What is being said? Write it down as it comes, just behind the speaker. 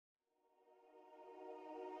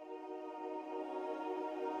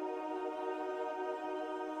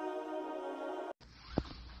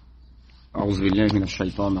أعوذ بالله من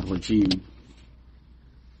الشيطان الرجيم.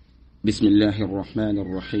 بسم الله الرحمن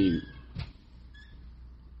الرحيم.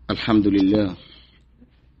 الحمد لله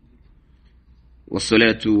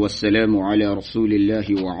والصلاة والسلام على رسول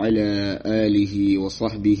الله وعلى آله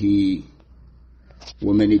وصحبه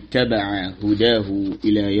ومن اتبع هداه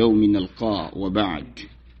إلى يوم نلقاه وبعد.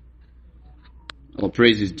 All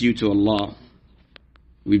praise is due to Allah.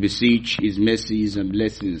 We beseech His mercies and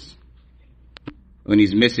blessings on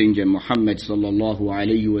His messenger Muhammad sallallahu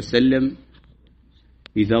alayhi wasallam,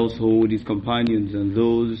 his household, his companions, and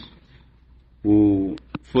those who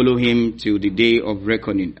follow him till the day of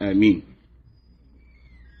reckoning. Ameen.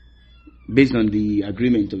 Based on the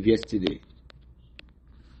agreement of yesterday,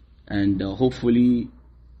 and hopefully,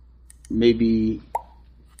 maybe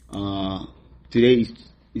today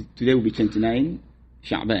will be 29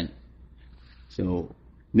 Sha'ban. So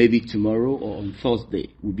maybe tomorrow or on Thursday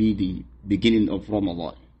will be the beginning of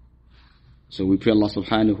Ramadan. So we pray Allah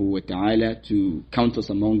subhanahu wa ta'ala to count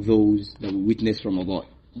us among those that will witness Ramadan.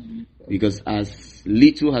 Because as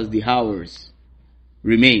little as the hours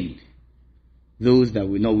remain, those that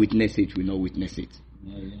will not witness it will not witness it.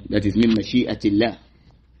 That is min mashi'atillah,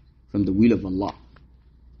 from the will of Allah.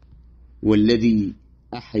 وَالَّذِي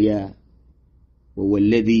أَحْيَا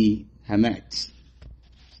وَالَّذِي هَمَاتِ.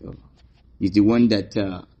 So He's the one that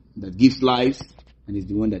gives life, and He's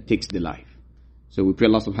the one that takes the life. So we pray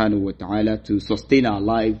Allah subhanahu wa ta'ala to sustain our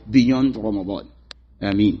life beyond Ramadan.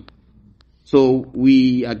 Ameen. So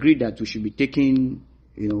we agreed that we should be taking,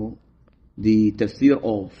 the tafsir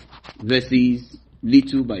of verses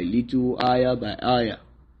little by little, ayah by ayah.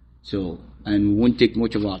 So, and we won't take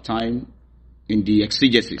much of our time in the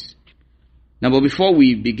exegesis. Now, but before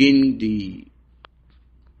we begin the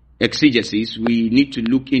exegesis, we need to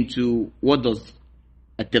look into what does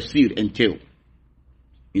a tafsir entail.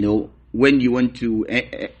 When you want to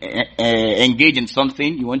engage in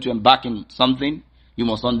something, you want to embark in something, you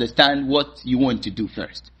must understand what you want to do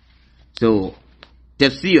first. So,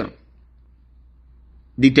 tafsir,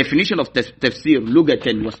 the definition of tafsir,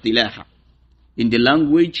 lugatan wa istilaha, in the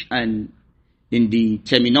language and in the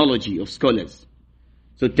terminology of scholars.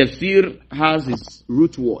 So, tafsir has its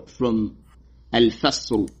root word from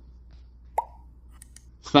al-fasru,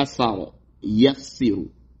 fasara, yassiru,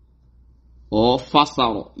 or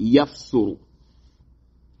fasara, yafsuru.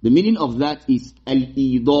 The meaning of that is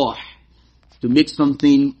al-idah, to make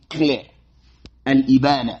something clear,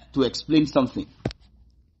 al-ibana, to explain something.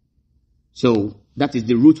 So that is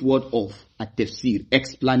the root word of at-tafsir,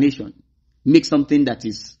 explanation. Make something that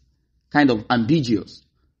is kind of ambiguous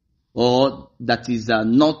or that is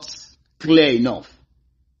not clear enough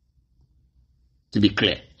to be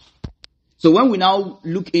clear. So when we now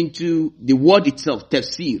look into the word itself,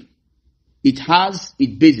 tafsir, it has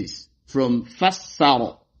its basis from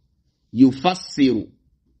fassara, yufassiru,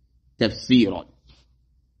 tafsiran.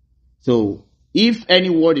 So if any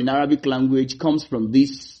word in Arabic language comes from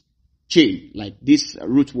this chain, like this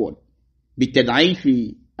root word,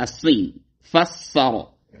 bitad'ifi as-sin, fassara,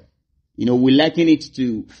 we liken it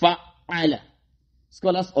to fa'ala.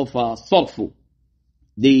 Scholars of sarfu,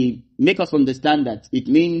 they make us understand that it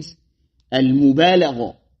means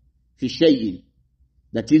al-mubalagha fi shay'in,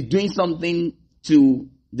 that is doing something to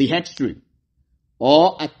the extreme,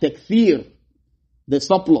 or at-takfir, the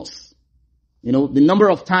surplus. The number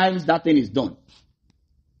of times that thing is done.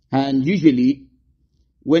 And usually,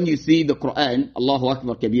 when you see the Quran, Allahu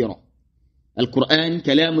Akbar Kabira, Al-Quran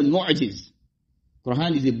kalamun mu'jiz.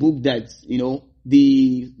 Quran is a book that,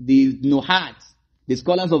 the nuhat, the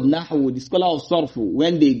scholars of Nahu, the scholars of Sarfu,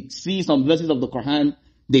 when they see some verses of the Quran,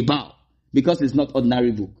 they bow. Because it's not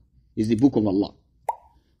ordinary book. It's the book of Allah.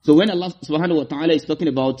 So when Allah subhanahu wa ta'ala is talking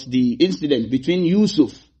about the incident between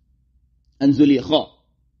Yusuf and Zulaykha,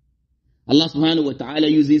 Allah subhanahu wa ta'ala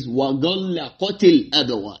uses وَغَلَّقَتِ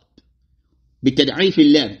الْأَبْوَابِ بِتَدْعِيفِ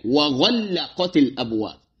اللَّامِ وَغَلَّقَتِ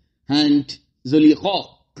الْأَبْوَابِ, and Zulaykha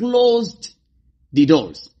closed the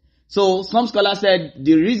doors. So some scholars said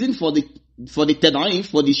the reason for the tad'if,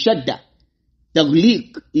 for the shadda,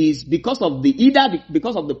 taghliq, is because of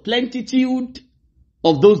the plenitude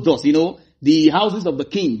of those doors. The houses of the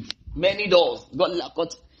king, many doors,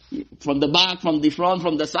 غَلَّقَتِ, from the back, from the front,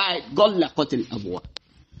 from the side, غَلَّقَتِ الْأَبْوَابِ.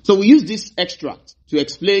 So we use this extract to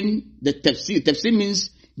explain the tafsir. Tafsir means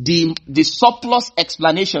the surplus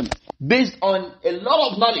explanation based on a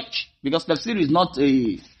lot of knowledge, because tafsir is not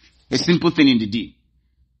a simple thing in the deen.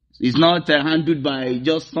 It's not handled by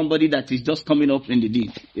just somebody that is just coming up in the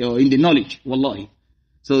deen, in the knowledge, wallahi.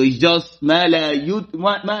 So it's just مَا لَا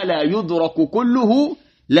يُدْرَكُ كُلُّهُ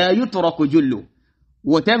لَا يُتْرَكُ جُلُّهُ.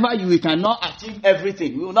 Whatever we cannot achieve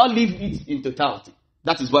everything, we will not leave it in totality.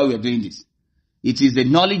 That is why we are doing this. It is a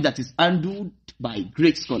knowledge that is handled by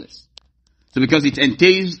great scholars. So because it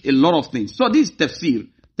entails a lot of things. So this is tafsir.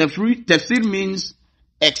 Tafsir means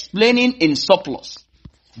explaining in surplus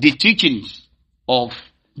the teachings of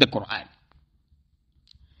the Quran.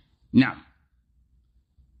 Now,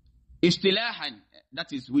 istilahan,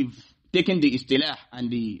 that is, we've taken the istilah and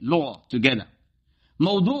the law together.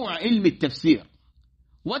 موضوع علم التفسير.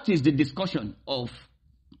 What is the discussion of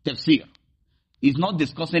tafsir? Is not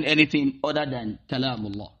discussing anything other than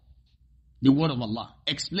kalamullah, the word of Allah,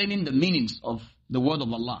 explaining the meanings of the word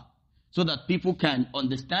of Allah, so that people can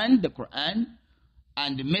understand the Quran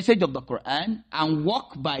and the message of the Quran and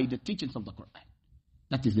walk by the teachings of the Quran.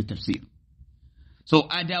 That is the tafsir. So,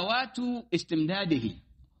 adawatu istimdadihi.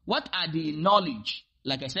 What are the knowledge?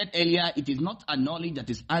 Like I said earlier, it is not a knowledge that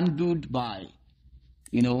is handled by,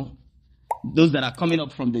 those that are coming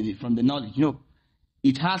up from the knowledge.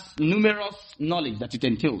 It has numerous knowledge that it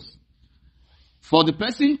entails. For the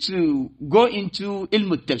person to go into ilm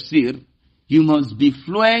al-tafsir, you must be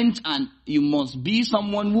fluent and you must be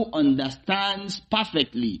someone who understands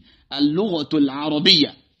perfectly al-lughatul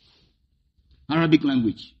arabiyyah, Arabic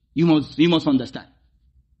language. You must understand.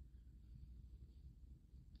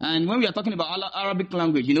 And when we are talking about Arabic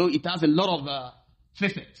language, it has a lot of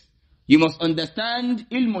facets. You must understand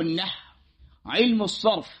ilm al-nahm, ilm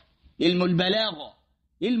al-sarf, ilm al-balagha,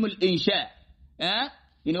 ilm al-insha.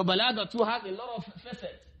 Balagha too has a lot of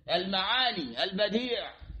facets. Al-ma'ani, al-badi'.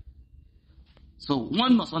 So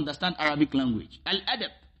one must understand Arabic language.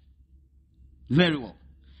 Al-adab. Very well.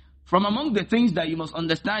 From among the things that you must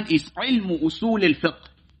understand is ilm usul al-fiqh.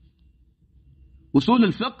 Usul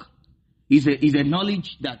al-fiqh is a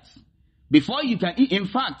knowledge that before you can, in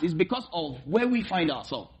fact, it's because of where we find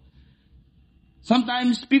ourselves.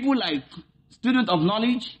 Sometimes people like students of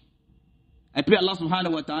knowledge, I pray Allah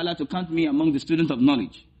subhanahu wa ta'ala to count me among the students of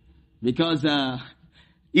knowledge. Because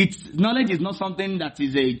knowledge is not something that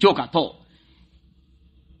is a joke at all.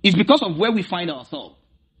 It's because of where we find ourselves.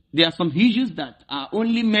 There are some issues that are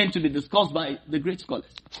only meant to be discussed by the great scholars.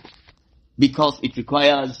 Because it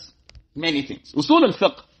requires many things. Usul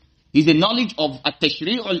al-fiqh is a knowledge of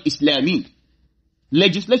at-tashri' al-islami,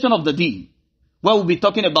 legislation of the deen. Where we'll be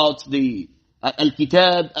talking about the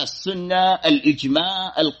al-kitab, al-sunnah,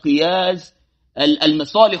 al-ijma', al-qiyas,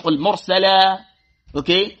 al-masalih al-mursala.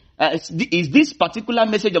 Okay? Is this particular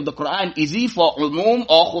message of the Quran, is it for umum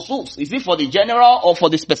or khusus? Is it for the general or for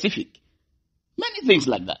the specific? Many things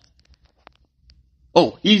like that.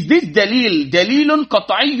 Is this dalilun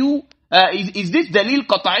qat'iyyu? Is this dalil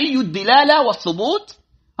qat'iyyu dilala wa thubut?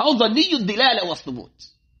 How dhaniyyu dilala wa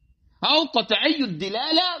thubut? How qat'iyyu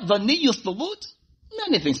dilala dhaniyyu thubut?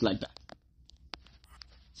 Many things like that.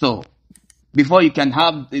 So, before you can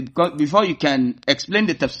explain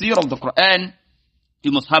the tafsir of the Quran,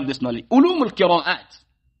 you must have this knowledge. Ulum al-qira'at.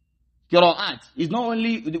 Qira'at is not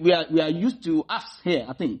only, we are used to us here,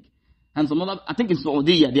 I think. And some other, I think in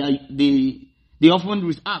Saudi, they often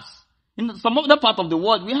with us. In some other part of the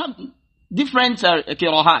world, we have different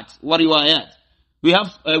qira'at, wa riwayat. We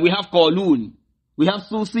have Qawloon, we have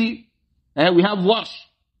Susi, we have Warsh,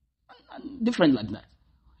 and different like that.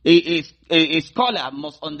 A scholar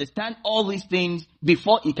must understand all these things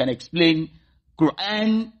before he can explain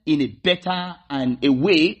Quran in a better and a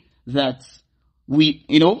way that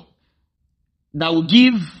that will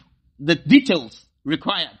give the details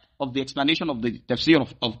required of the explanation of the tafsir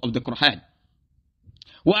of the Quran.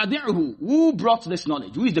 وَأَدِعُهُ, who brought this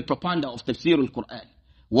knowledge? Who is the propounder of tafsir al-Quran?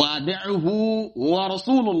 وَأَدِعُهُ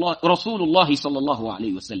وَرَسُولُ اللَّهِ صَلَّى اللَّهُ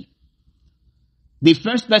عَلَيْهِ وَسَلَّمَ. The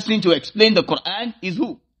first person to explain the Quran is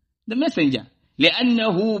who? The messenger.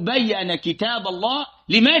 لأنه بيّن كتاب الله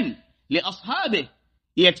لمن؟ لأصحابه.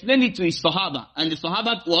 He explained it to his Sahaba. And the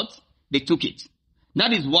Sahaba, what? They took it.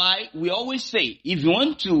 That is why we always say, if you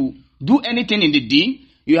want to do anything in the deen,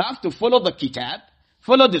 you have to follow the kitab,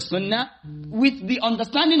 follow the sunnah, with the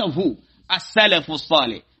understanding of who? As-Salafu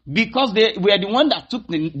Salih. Because we are the one that took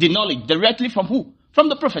the knowledge directly from who? From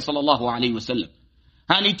the Prophet sallallahu alaihi wasallam.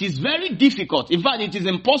 And it is very difficult. In fact, it is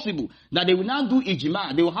impossible that they will now do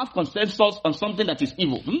ijma'. They will have consensus on something that is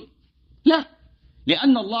evil. لا.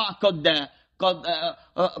 لأن الله قد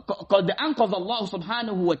أنقذ الله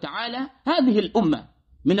سبحانه وتعالى هذه الأمة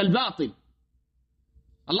من الباطل.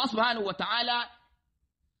 Allah subhanahu wa ta'ala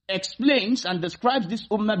explains and describes this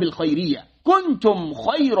ummah بالخيرية. كنتم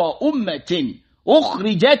خير أمة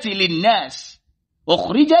أخرجت للناس.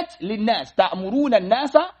 أخرجت للناس تأمرون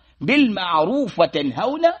الناس بالمعروف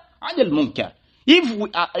وتنهون عن المنكر.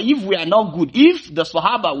 If we are not good, if the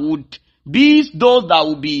Sahaba would be those that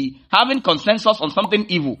will be having consensus on something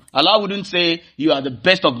evil, Allah wouldn't say you are the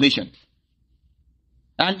best of nations.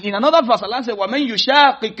 And in another verse, Allah said, وَمَنْ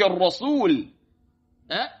يُشَاقِكَ الرَّسُولِ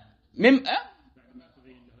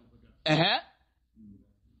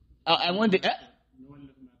I want the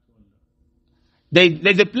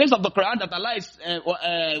there's a place of the Quran that Allah is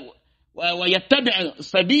وَيَتَّبِعْ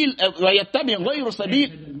غَيْرُ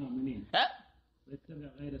سَبِيلِ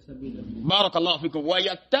بارك الله فيكم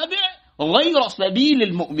وَيَتَّبِعْ غَيْرَ سَبِيلِ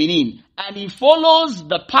الْمُؤْمِنِينَ, and he follows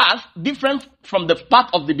the path different from the path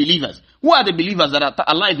of the believers. Who are the believers that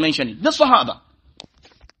Allah is mentioning? The Sahaba.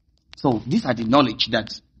 So these are the knowledge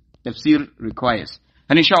that tafsir requires.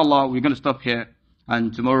 And inshallah, we're going to stop here.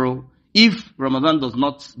 And tomorrow, if Ramadan does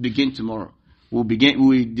not begin tomorrow, we'll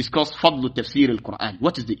discuss Fadlu Tafsir al-Quran.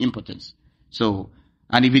 What is the importance? So,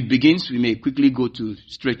 and if it begins, we may quickly go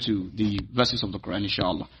straight to the verses of the Quran,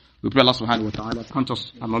 inshallah. We pray Allah subhanahu wa ta'ala count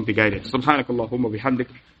us among the guided. Subhanakallahumma bihamdik.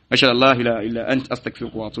 Ashhadu an la ilaha illa ant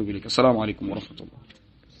astaghfiruka wa atubu ilayk. Assalamu alaikum wa rahmatullah.